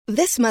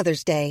This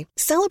Mother's Day,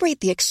 celebrate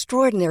the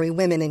extraordinary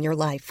women in your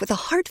life with a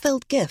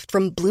heartfelt gift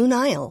from Blue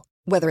Nile.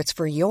 Whether it's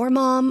for your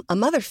mom, a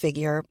mother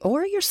figure,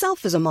 or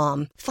yourself as a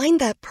mom, find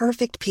that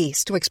perfect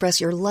piece to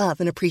express your love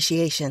and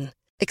appreciation.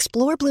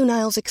 Explore Blue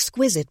Nile's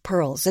exquisite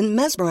pearls and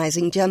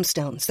mesmerizing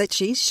gemstones that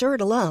she's sure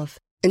to love.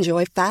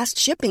 Enjoy fast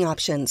shipping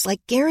options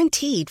like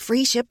guaranteed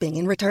free shipping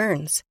and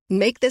returns.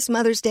 Make this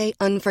Mother's Day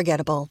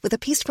unforgettable with a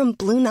piece from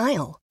Blue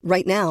Nile.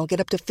 Right now, get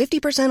up to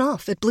 50%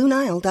 off at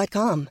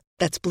BlueNile.com.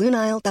 That's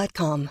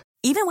BlueNile.com.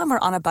 Even when we're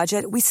on a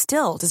budget, we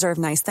still deserve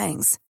nice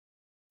things.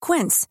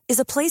 Quince is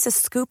a place to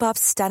scoop up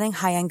stunning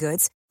high-end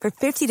goods for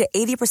 50 to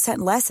 80%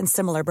 less than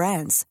similar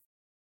brands.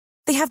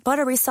 They have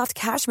buttery soft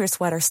cashmere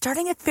sweaters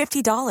starting at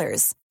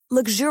 $50,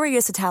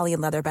 luxurious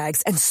Italian leather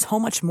bags, and so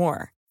much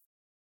more.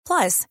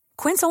 Plus,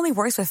 Quince only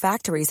works with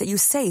factories that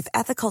use safe,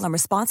 ethical, and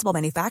responsible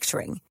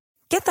manufacturing.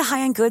 Get the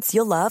high-end goods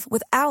you'll love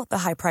without the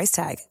high price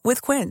tag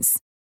with Quince.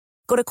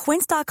 Go to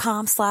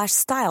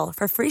quince.com/style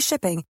for free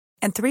shipping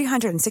and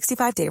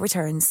 365-day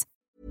returns.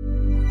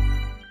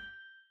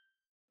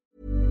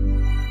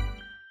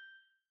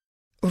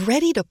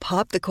 Ready to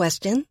pop the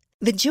question?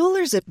 The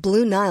jewelers at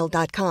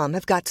BlueNile.com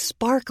have got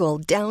sparkle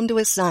down to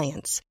a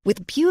science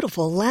with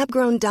beautiful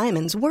lab-grown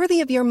diamonds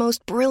worthy of your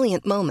most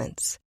brilliant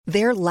moments.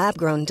 Their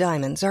lab-grown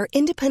diamonds are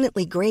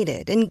independently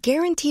graded and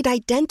guaranteed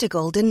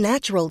identical to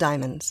natural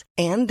diamonds,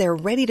 and they're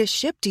ready to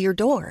ship to your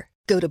door.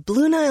 Go to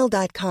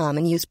BlueNile.com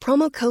and use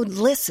promo code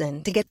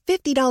LISTEN to get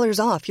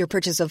 $50 off your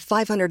purchase of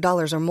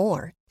 $500 or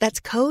more. That's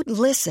code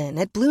LISTEN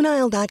at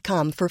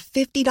BlueNile.com for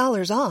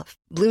 $50 off.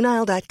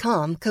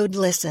 BlueNile.com, code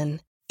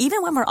LISTEN.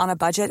 Even when we're on a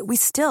budget, we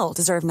still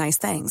deserve nice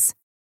things.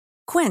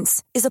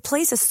 Quince is a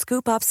place to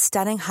scoop up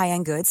stunning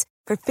high-end goods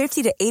for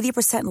 50 to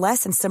 80%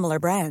 less than similar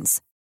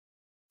brands.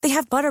 They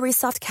have buttery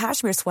soft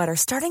cashmere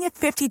sweaters starting at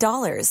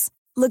 $50,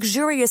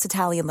 luxurious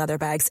Italian leather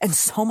bags, and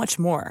so much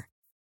more.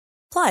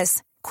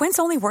 Plus, Quince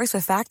only works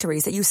with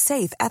factories that use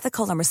safe,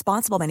 ethical, and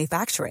responsible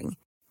manufacturing.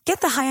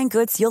 Get the high-end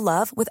goods you'll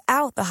love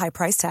without the high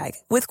price tag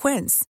with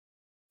Quince.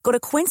 Go to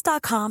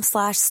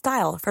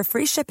quince.com/style for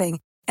free shipping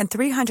and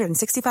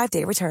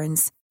 365-day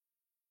returns.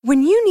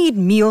 When you need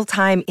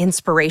mealtime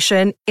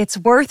inspiration, it's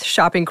worth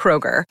shopping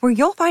Kroger, where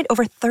you'll find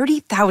over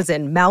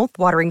 30,000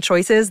 mouth-watering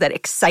choices that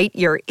excite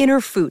your inner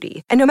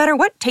foodie. And no matter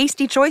what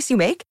tasty choice you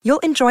make, you'll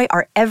enjoy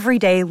our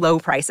everyday low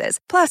prices,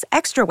 plus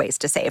extra ways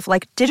to save,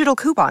 like digital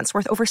coupons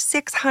worth over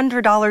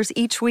 $600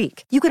 each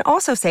week. You can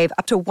also save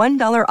up to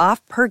 $1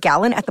 off per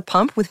gallon at the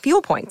pump with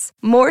fuel points.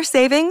 More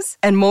savings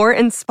and more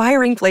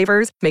inspiring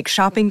flavors make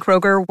shopping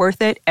Kroger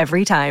worth it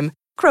every time.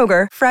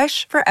 Kroger,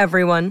 fresh for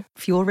everyone.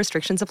 Fuel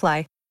restrictions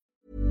apply.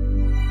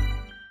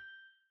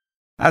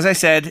 As I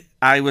said,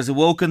 I was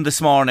awoken this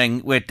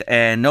morning with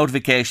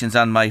notifications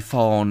on my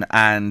phone,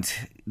 and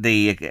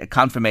the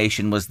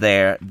confirmation was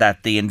there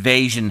that the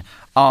invasion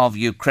of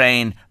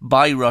Ukraine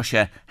by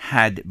Russia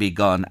had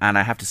begun. And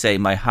I have to say,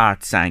 my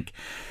heart sank.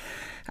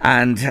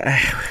 And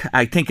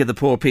I think of the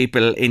poor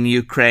people in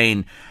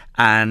Ukraine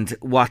and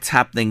what's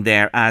happening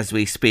there as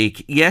we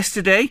speak.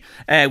 Yesterday,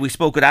 we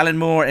spoke with Alan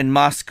Moore in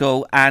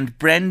Moscow and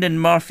Brendan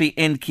Murphy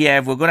in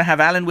Kiev. We're going to have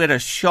Alan with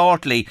us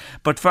shortly,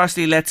 but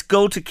firstly, let's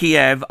go to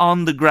Kiev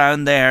on the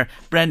ground there.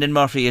 Brendan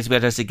Murphy is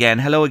with us again.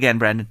 Hello again,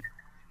 Brendan.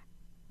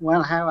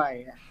 Well, how are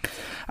you?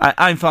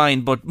 I'm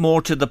fine, but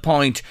more to the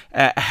point,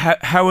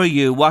 how are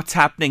you? What's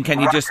happening?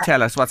 Can you just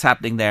tell us what's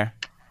happening there?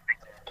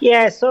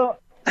 Yeah, so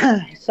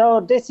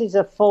this is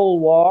a full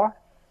war.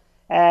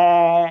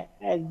 A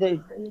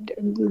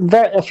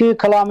few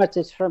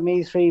kilometers from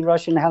me, 3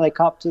 Russian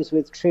helicopters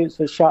with troops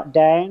were shot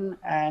down,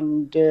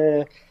 and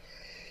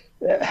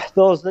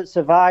those that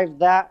survived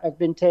that have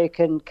been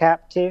taken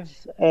captive.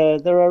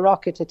 There are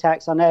rocket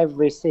attacks on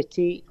every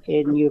city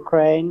in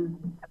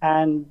Ukraine,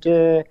 and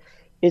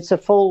it's a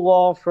full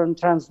war from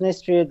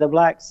Transnistria, the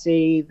Black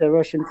Sea, the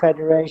Russian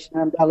Federation,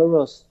 and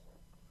Belarus.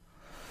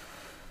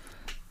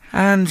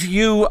 And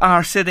you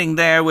are sitting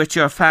there with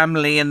your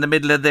family in the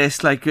middle of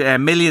this, like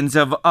millions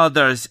of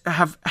others.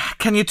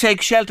 Can you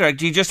take shelter?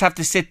 Do you just have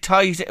to sit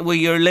tight where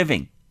you're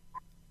living?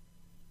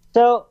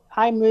 So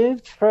I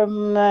moved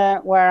from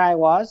where I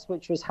was,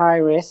 which was high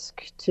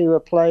risk, to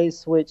a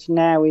place which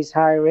now is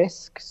high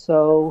risk.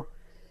 So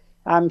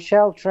I'm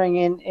sheltering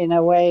in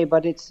a way,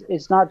 but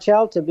it's not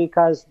shelter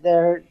because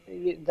the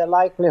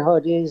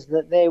likelihood is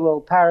that they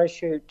will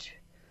parachute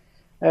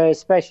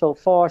special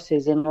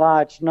forces in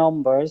large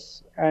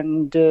numbers,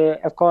 and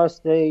of course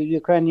the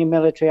Ukrainian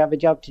military have a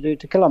job to do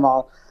to kill them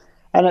all.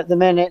 And at the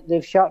minute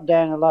they've shot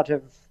down a lot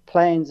of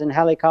planes and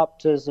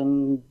helicopters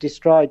and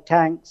destroyed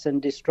tanks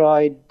and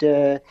destroyed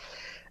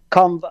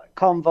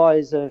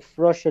convoys of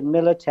Russian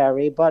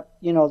military, but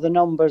you know the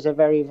numbers are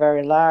very,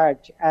 very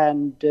large,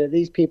 and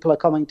these people are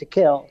coming to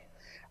kill.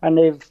 And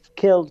they've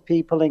killed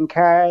people in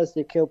cars,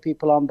 they've killed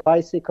people on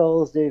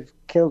bicycles, they've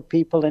killed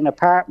people in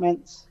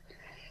apartments.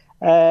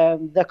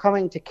 They're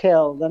coming to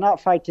kill. They're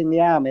not fighting the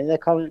army. They're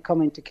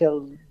coming to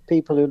kill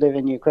people who live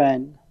in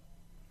Ukraine.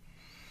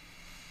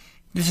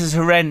 This is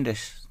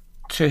horrendous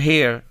to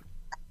hear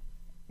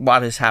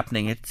what is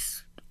happening.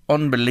 It's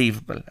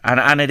unbelievable.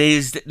 And it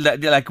is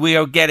like we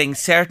are getting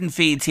certain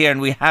feeds here,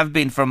 and we have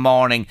been from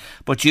morning,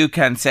 but you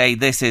can say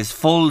this is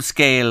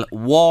full-scale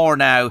war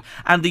now,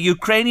 and the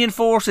Ukrainian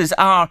forces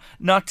are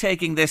not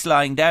taking this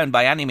lying down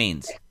by any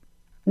means.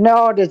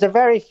 No, there's a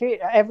very few,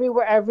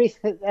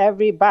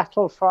 every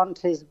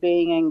battlefront is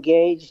being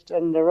engaged,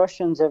 and the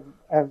Russians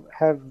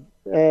have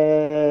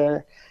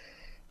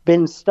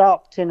been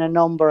stopped in a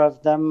number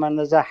of them, and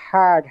there's a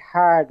hard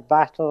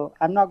battle.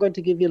 I'm not going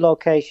to give you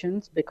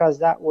locations because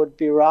that would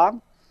be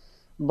wrong,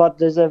 but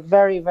there's a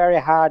very,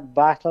 very hard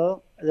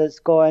battle that's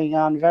going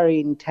on, very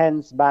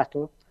intense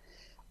battle.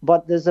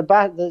 But there's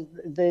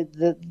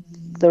the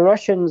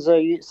Russians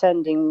are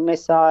sending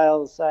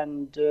missiles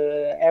and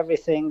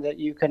everything that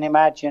you can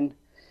imagine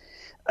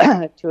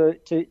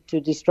to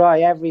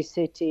destroy every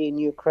city in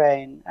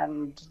Ukraine,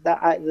 and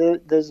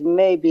there's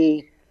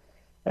maybe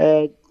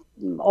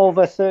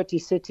over 30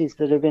 cities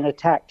that have been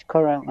attacked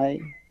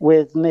currently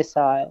with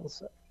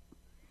missiles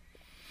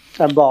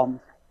and bombs.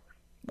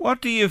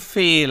 What do you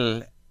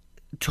feel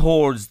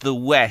towards the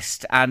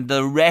West and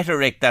the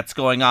rhetoric that's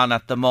going on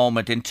at the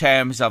moment in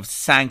terms of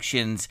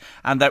sanctions,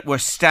 and that we're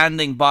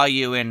standing by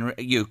you in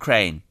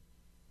Ukraine?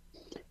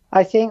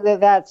 I think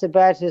that's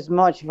about as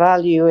much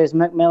value as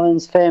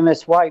Macmillan's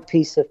famous white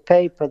piece of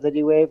paper that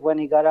he waved when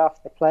he got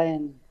off the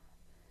plane.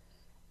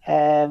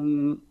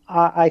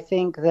 I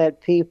think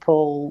that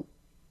people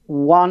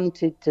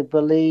wanted to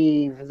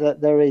believe that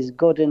there is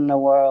good in the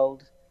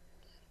world,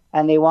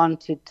 and they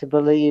wanted to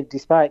believe,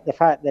 despite the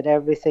fact that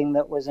everything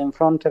that was in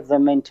front of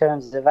them in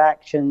terms of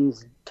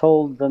actions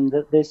told them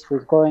that this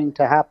was going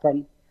to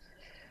happen.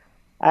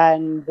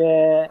 And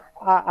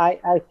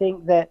I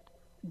think that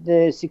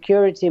the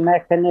security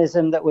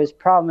mechanism that was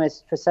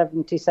promised for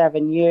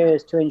 77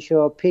 years to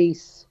ensure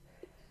peace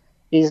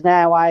is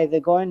now either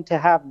going to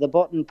have the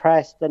button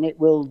pressed and it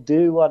will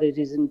do what it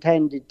is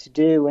intended to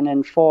do and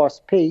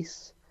enforce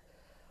peace,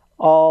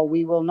 or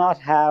we will not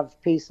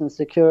have peace and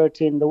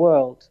security in the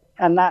world.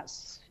 And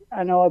that's,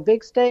 I know, a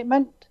big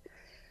statement,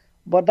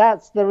 but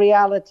that's the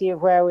reality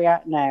of where we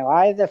are now.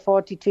 Either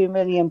 42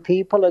 million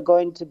people are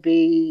going to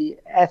be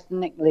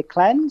ethnically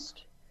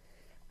cleansed,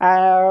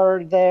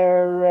 or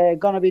they're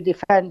going to be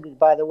defended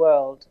by the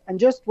world. And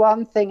just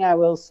one thing I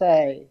will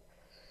say.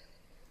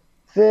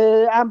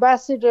 The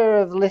ambassador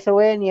of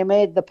Lithuania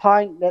made the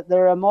point that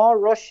there are more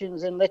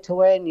Russians in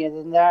Lithuania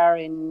than there are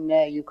in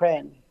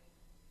Ukraine.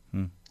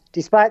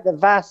 Despite the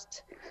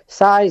vast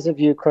size of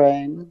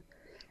Ukraine,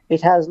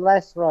 it has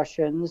less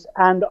Russians,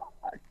 and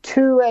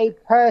to a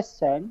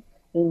person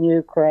in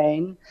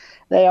Ukraine,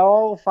 they are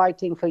all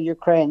fighting for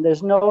Ukraine.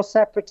 There's no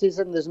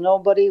separatism. There's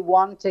nobody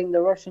wanting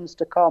the Russians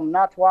to come.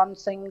 Not one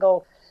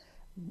single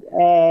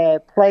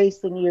place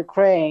in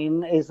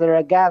Ukraine is there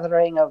a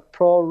gathering of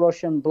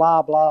pro-Russian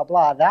blah, blah,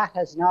 blah. That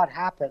has not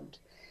happened.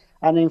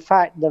 And in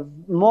fact,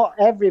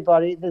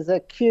 there's a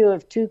queue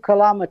of 2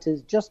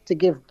 kilometers just to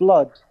give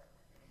blood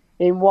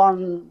in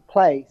one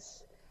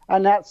place.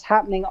 And that's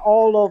happening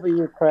all over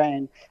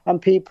Ukraine. And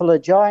people are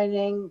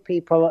joining.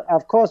 People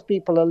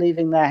are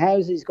leaving their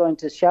houses, going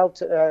to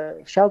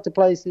shelter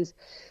places.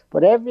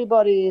 But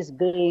everybody is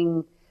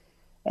being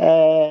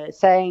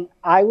saying,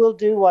 I will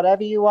do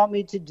whatever you want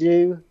me to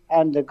do.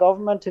 And the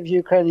government of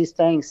Ukraine is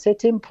saying,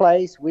 sit in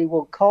place. We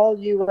will call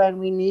you when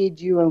we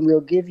need you, and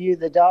we'll give you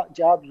the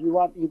job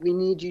we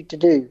need you to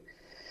do.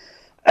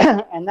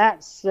 And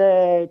that's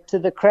to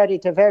the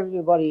credit of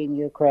everybody in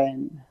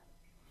Ukraine.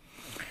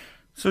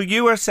 So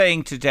you are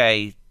saying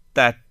today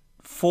that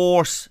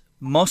force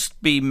must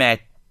be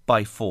met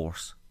by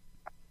force.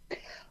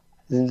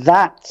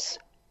 That's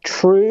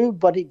true,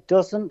 but it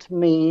doesn't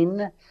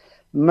mean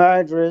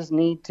murderers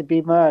need to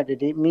be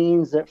murdered. It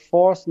means that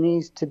force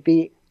needs to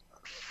be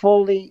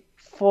fully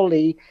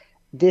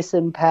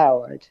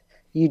disempowered.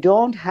 You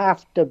don't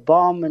have to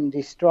bomb and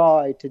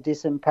destroy to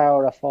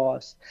disempower a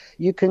force.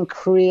 You can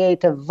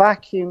create a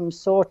vacuum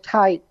so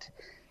tight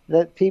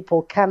that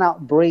people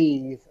cannot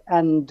breathe,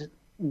 and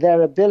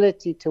their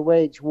ability to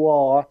wage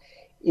war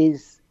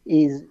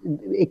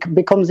it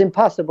becomes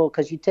impossible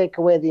because you take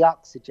away the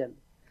oxygen.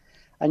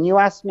 And you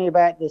asked me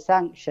about the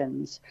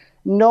sanctions.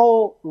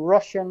 No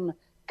Russian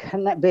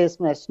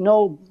business,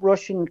 no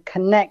Russian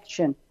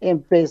connection in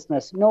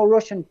business, no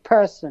Russian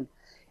person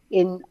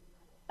in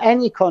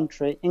any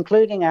country,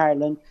 including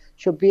Ireland,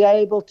 should be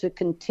able to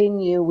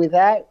continue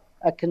without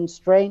a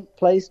constraint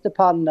placed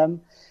upon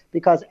them,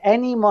 because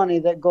any money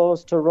that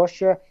goes to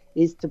Russia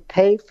is to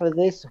pay for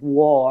this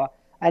war,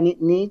 and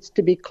it needs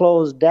to be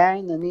closed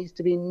down. There needs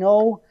to be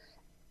no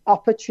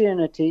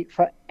opportunity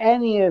for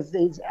any of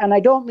these, and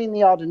I don't mean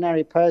the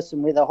ordinary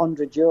person with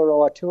 €100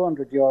 or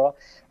 €200.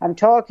 I'm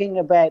talking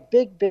about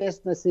big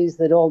businesses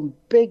that own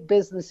big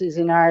businesses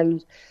in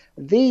Ireland.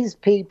 These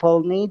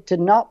people need to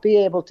not be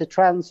able to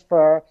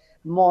transfer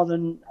more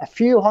than a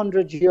few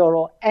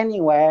 €100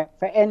 anywhere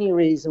for any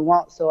reason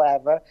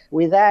whatsoever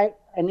without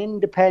an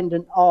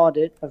independent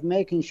audit of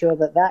making sure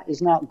that that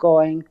is not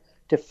going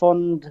to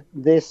fund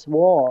this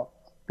war.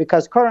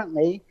 Because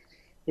currently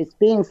it's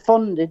being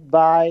funded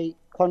by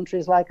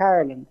countries like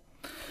Ireland.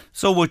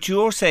 So what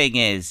you're saying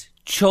is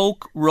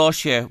choke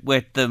Russia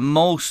with the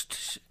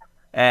most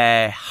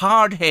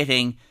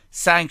hard-hitting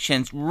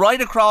sanctions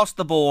right across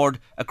the board,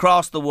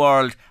 across the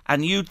world,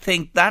 and you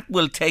think that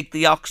will take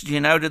the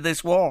oxygen out of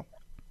this war?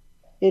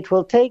 It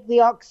will take the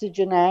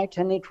oxygen out,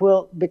 and it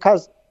will,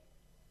 because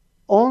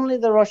only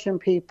the Russian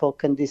people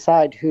can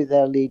decide who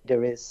their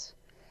leader is.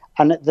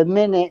 And at the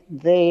minute,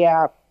 they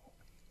are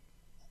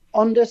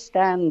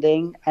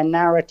understanding a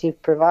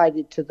narrative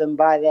provided to them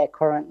by their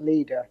current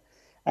leader.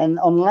 And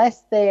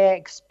unless they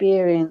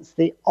experience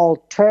the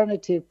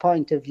alternative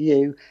point of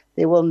view,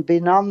 they will be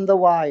none the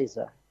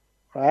wiser,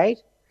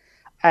 right?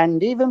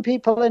 And even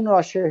people in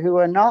Russia who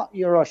are not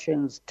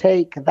Russians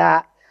take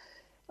that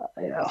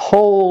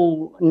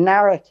whole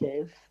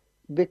narrative,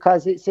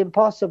 because it's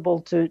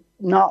impossible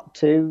not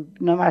to,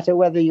 no matter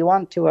whether you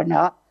want to or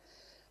not.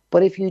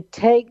 But if you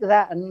take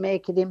that and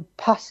make it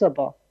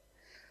impossible,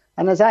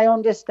 and as I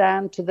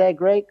understand, to their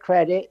great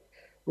credit,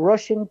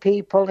 Russian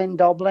people in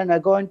Dublin are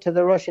going to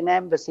the Russian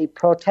embassy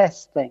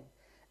protesting.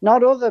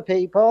 Not other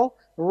people,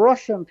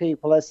 Russian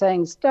people are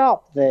saying,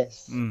 stop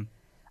this.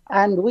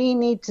 And we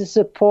need to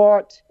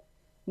support,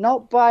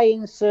 not by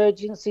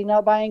insurgency,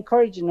 not by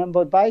encouraging them,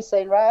 but by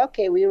saying, right,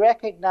 okay, we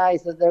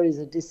recognize that there is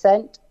a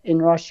dissent in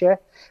Russia,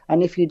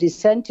 and if you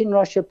dissent in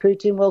Russia,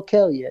 Putin will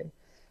kill you.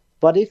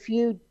 But if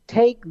you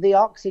take the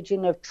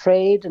oxygen of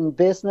trade and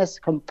business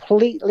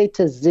completely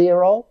to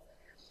zero,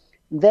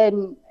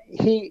 then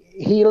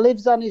he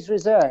lives on his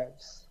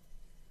reserves.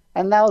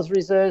 And those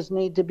reserves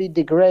need to be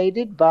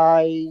degraded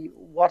by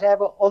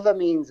whatever other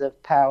means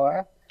of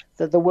power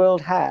that the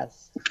world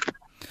has.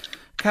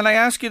 Can I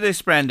ask you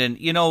this, Brendan?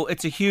 You know,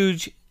 it's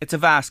a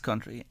vast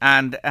country,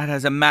 and it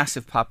has a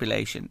massive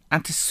population.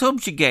 And to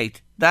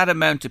subjugate that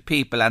amount of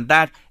people and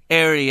that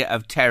area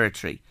of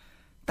territory,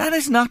 that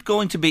is not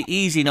going to be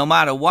easy, no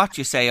matter what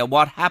you say or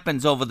what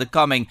happens over the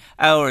coming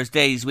hours,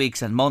 days,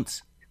 weeks and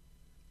months.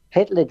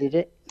 Hitler did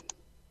it.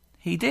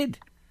 He did.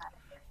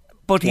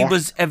 But he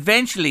was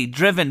eventually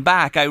driven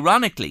back,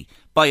 ironically,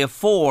 by a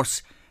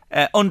force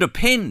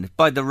underpinned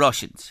by the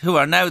Russians, who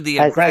are now the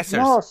aggressors.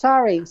 No,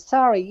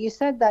 sorry. You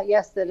said that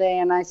yesterday,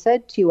 and I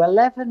said to you,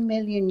 11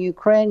 million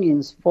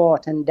Ukrainians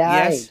fought and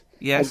died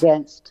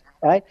against,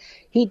 right?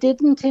 He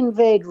didn't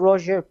invade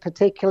Russia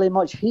particularly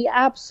much. He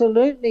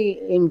absolutely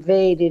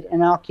invaded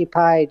and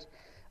occupied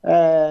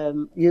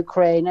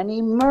Ukraine, and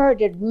he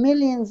murdered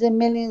millions and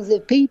millions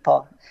of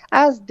people,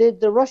 as did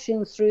the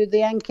Russians through the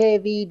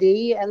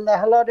NKVD and the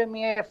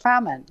Holodomor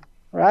famine,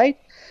 right?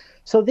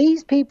 So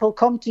these people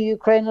come to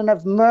Ukraine and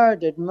have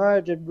murdered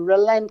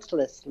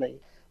relentlessly.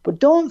 But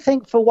don't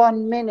think for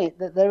 1 minute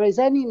that there is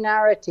any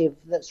narrative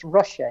that's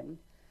Russian,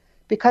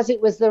 because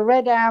it was the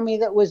Red Army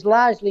that was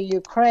largely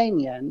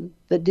Ukrainian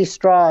that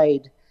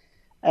destroyed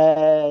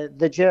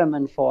the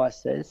German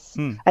forces.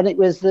 And it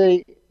was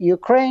the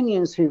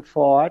Ukrainians who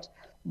fought.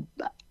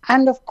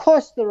 And of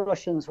course the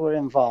Russians were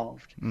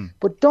involved.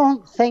 But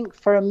don't think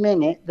for a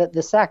minute that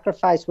the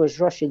sacrifice was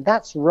Russian.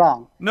 That's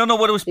wrong. No,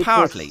 but it was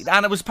partly.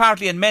 And it was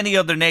partly in many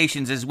other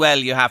nations as well,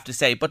 you have to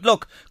say. But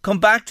look, come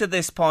back to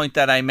this point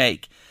that I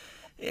make.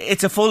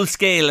 It's a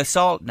full-scale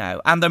assault now,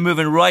 and they're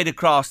moving right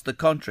across the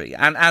country.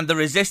 And the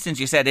resistance,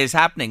 you said, is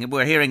happening.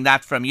 We're hearing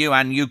that from you,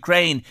 and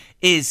Ukraine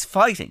is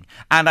fighting.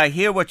 And I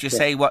hear what you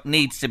say, what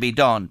needs to be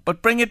done.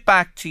 But bring it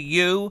back to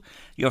you,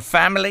 your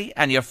family,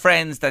 and your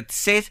friends that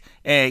sit.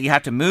 You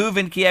had to move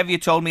in Kiev, you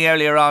told me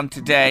earlier on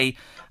today.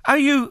 Are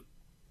you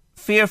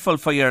fearful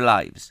for your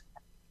lives?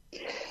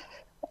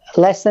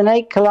 Less than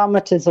 8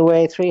 kilometres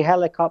away, 3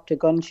 helicopter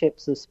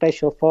gunships of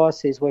special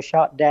forces were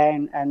shot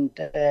down, and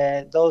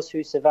those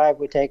who survived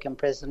were taken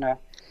prisoner.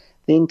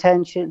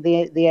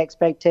 The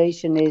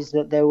expectation is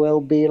that there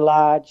will be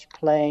large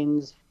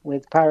planes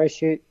with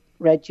parachute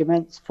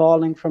regiments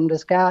falling from the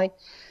sky.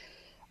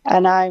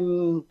 And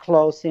I'm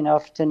close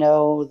enough to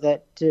know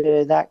that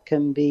that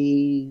can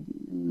be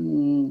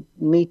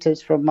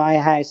meters from my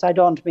house. I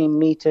don't mean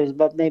meters,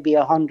 but maybe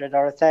 100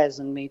 or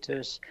 1,000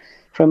 meters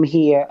from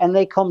here, and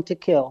they come to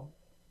kill.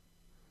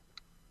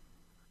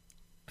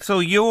 So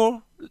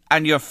you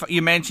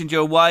mentioned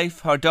your wife,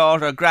 her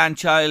daughter,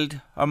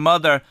 grandchild, her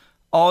mother,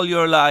 all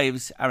your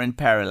lives are in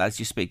peril as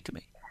you speak to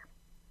me.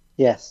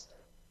 Yes.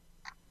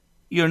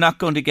 You're not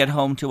going to get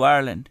home to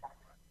Ireland?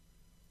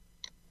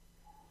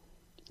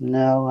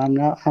 No, I'm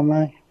not, am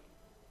I?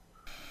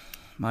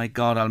 My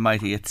God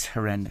Almighty, it's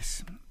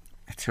horrendous.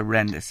 It's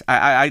horrendous.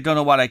 I don't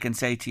know what I can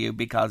say to you,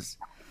 because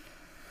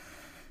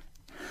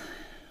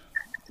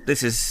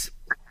this is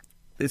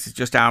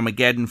just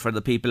Armageddon for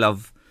the people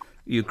of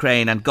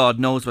Ukraine, and God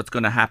knows what's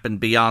going to happen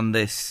beyond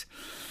this.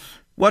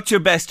 What's your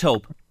best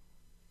hope?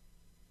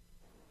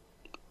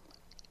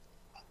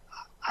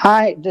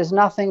 There's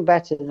nothing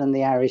better than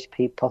the Irish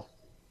people.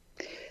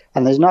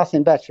 And there's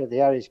nothing better than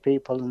the Irish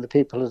people than the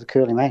people of the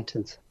Cooley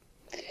Mountains.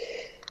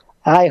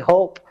 I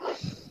hope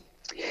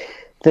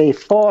they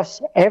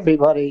force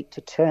everybody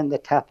to turn the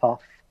tap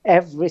off.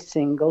 Every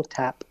single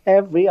tap,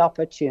 every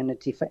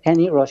opportunity for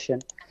any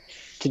Russian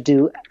to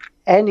do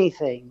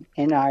anything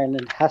in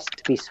Ireland has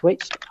to be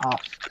switched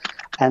off.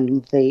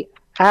 And the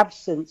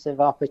absence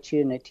of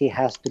opportunity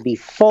has to be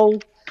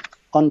full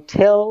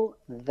until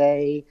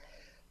they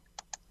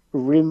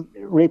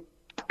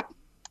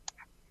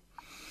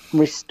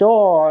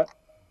restore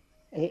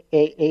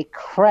a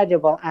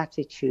credible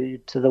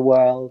attitude to the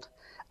world,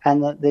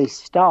 and that they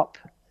stop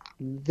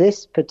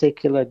this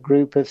particular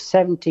group of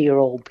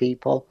 70-year-old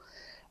people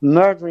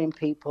murdering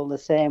people the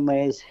same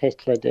way as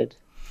Hitler did.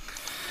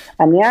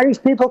 And the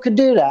Irish people can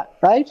do that,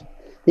 right?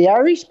 The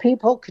Irish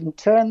people can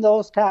turn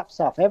those taps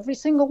off, every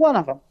single one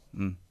of them.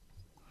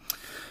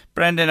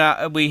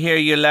 Brendan, we hear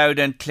you loud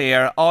and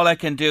clear. All I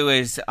can do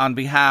is, on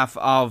behalf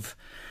of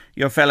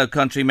your fellow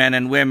countrymen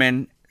and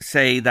women,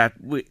 say that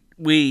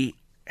we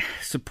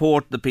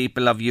support the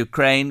people of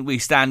Ukraine. We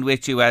stand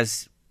with you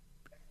as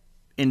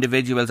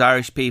individuals,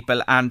 Irish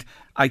people, and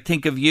I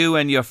think of you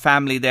and your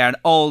family there and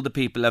all the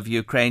people of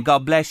Ukraine.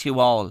 God bless you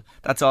all.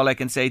 That's all I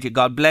can say to you.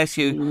 God bless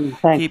you.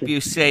 Keep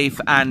you safe,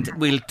 and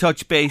we'll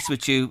touch base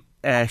with you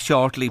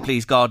shortly,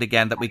 please God,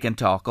 again, that we can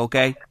talk,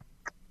 okay?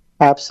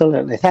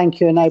 Absolutely. Thank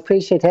you, and I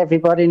appreciate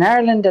everybody in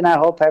Ireland, and I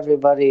hope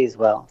everybody is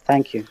well.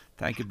 Thank you.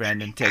 Thank you,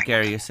 Brendan. Take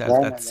care of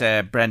yourself. That's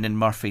Brendan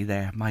Murphy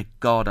there. My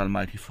God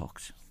almighty,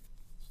 folks.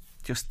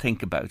 Just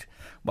think about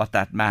what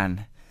that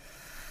man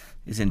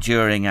is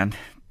enduring, and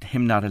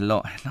him not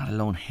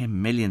alone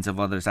him, millions of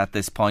others at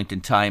this point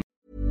in time.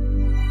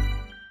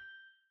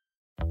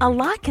 A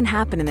lot can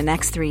happen in the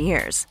next 3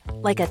 years.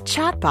 Like a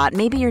chatbot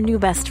may be your new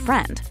best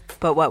friend.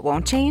 But what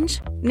won't change?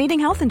 Needing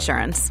health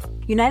insurance.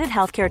 United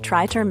Healthcare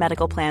Tri-Term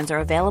Medical Plans are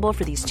available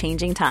for these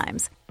changing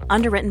times.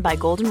 Underwritten by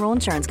Golden Rule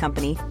Insurance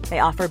Company, they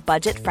offer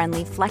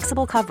budget-friendly,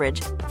 flexible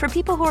coverage for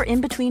people who are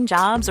in between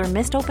jobs or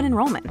missed open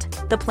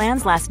enrollment. The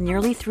plans last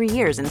nearly 3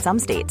 years in some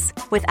states,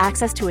 with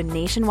access to a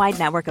nationwide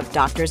network of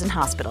doctors and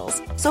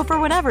hospitals. So for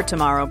whatever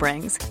tomorrow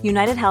brings,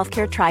 United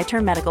Healthcare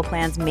Tri-Term Medical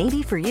Plans may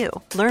be for you.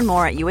 Learn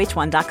more at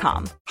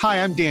uh1.com.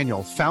 Hi, I'm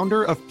Daniel,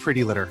 founder of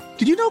Pretty Litter.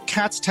 Did you know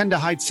cats tend to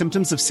hide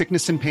symptoms of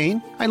sickness and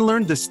pain? I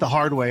learned this the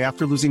hard way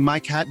after losing my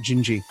cat,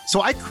 Gingy.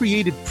 So I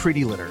created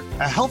Pretty Litter,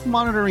 a health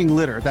monitoring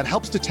litter that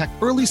helps detect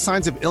early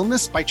signs of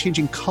illness by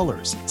changing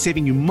colors,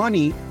 saving you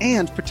money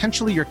and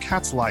potentially your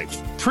cat's life.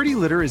 Pretty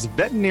Litter is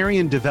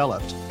veterinarian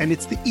developed, and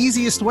it's the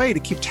easiest way to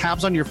keep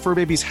tabs on your fur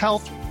baby's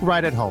health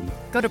right at home.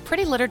 Go to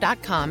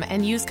prettylitter.com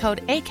and use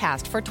code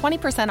ACAST for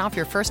 20% off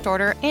your first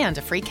order and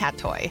a free cat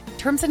toy.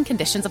 Terms and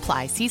conditions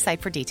apply. See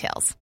site for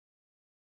details.